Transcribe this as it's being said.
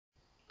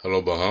Hello,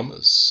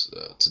 Bahamas.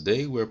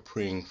 Today we're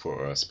praying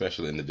for a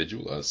special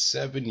individual, a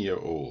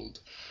 7-year-old.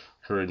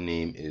 Her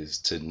name is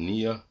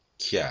Tenia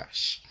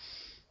Cash.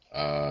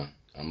 I'm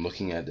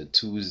looking at the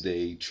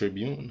Tuesday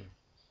Tribune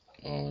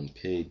on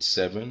page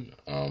 7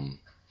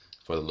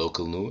 for the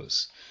local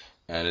news.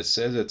 And it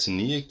says that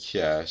Tenia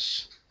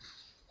Cash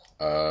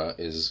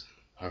is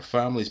her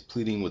family is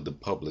pleading with the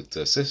public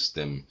to assist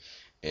them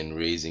in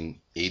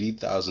raising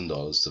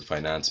 $80,000 to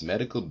finance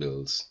medical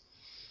bills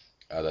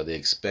that they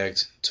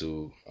expect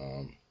to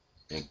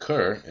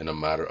incur in a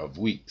matter of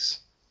weeks.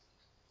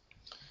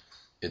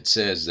 It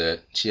says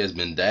that she has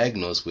been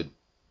diagnosed with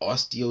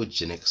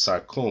osteogenic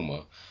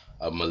sarcoma,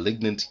 a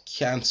malignant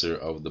cancer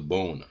of the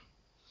bone.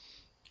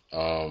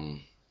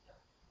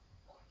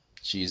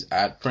 She's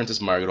at Princess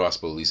Margaret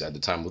Hospital, at least at the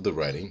time of the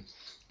writing,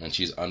 and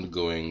she's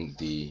undergoing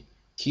the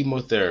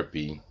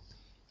chemotherapy,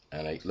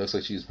 and it looks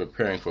like she's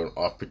preparing for an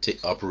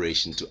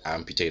operation to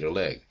amputate her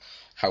leg.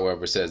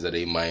 However, it says that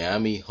a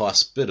Miami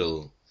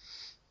hospital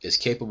is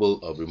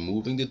capable of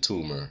removing the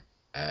tumor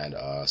and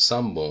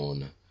some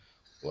bone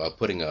while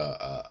putting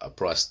a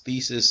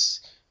prosthesis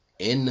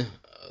in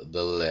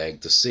the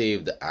leg to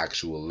save the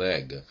actual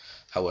leg.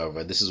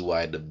 However, this is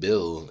why the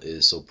bill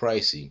is so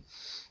pricey,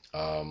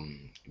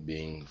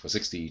 being for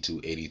 $60,000 to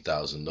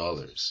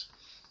 $80,000.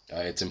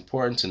 It's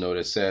important to note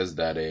it says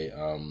that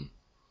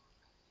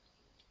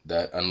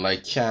that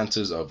unlike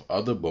cancers of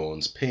other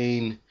bones,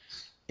 pain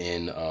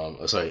in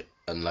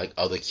unlike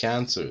other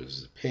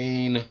cancers,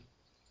 pain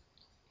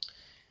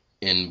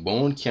in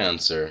bone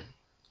cancer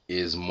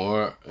is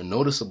more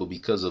noticeable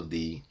because of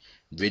the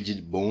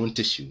rigid bone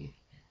tissue,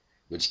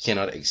 which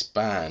cannot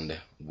expand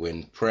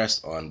when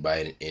pressed on by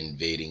an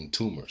invading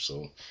tumor.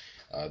 So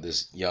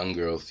this young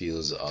girl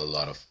feels a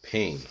lot of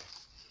pain.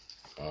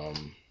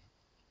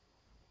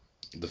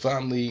 The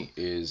family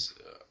is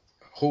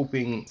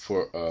hoping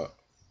for a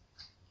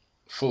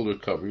full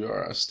recovery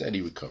or a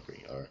steady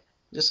recovery or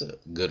just a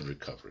good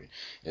recovery.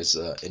 It's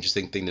an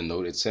interesting thing to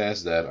note. It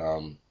says that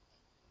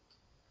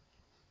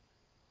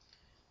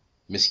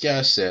Miss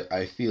Cash said,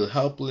 "I feel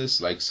helpless,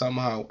 like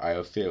somehow I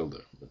have failed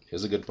her." But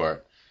here's a good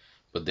part.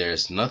 "But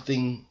there's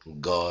nothing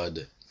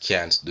God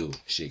can't do,"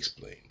 she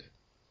explained.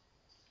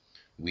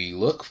 We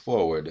look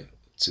forward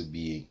to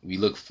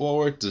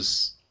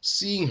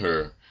seeing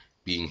her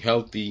being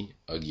healthy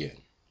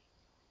again.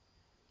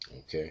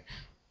 Okay,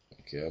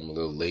 I'm a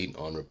little late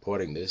on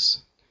reporting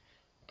this.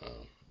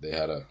 They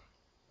had a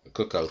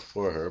cookout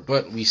for her,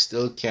 but we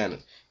still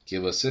can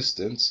give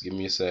assistance. Give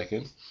me a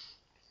second.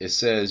 It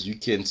says you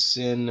can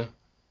send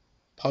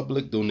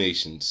public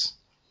donations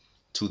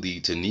to the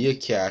Tenia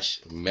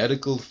Cash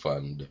Medical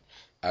Fund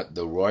at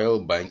the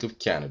Royal Bank of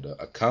Canada,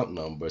 account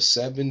number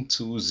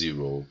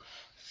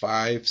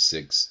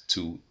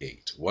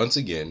 7205628. Once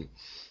again,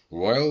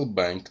 Royal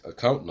Bank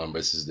account number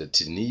is the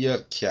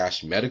Tenia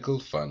Cash Medical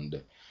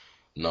Fund,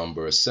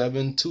 number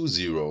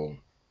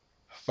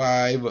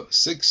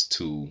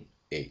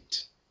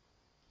 7205628.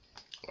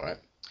 All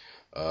right.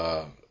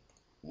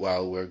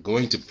 While we're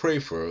going to pray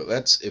for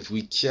her, if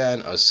we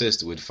can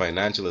assist with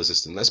financial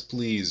assistance, let's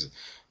please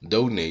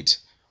donate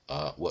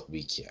what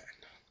we can.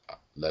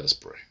 Let us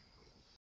pray.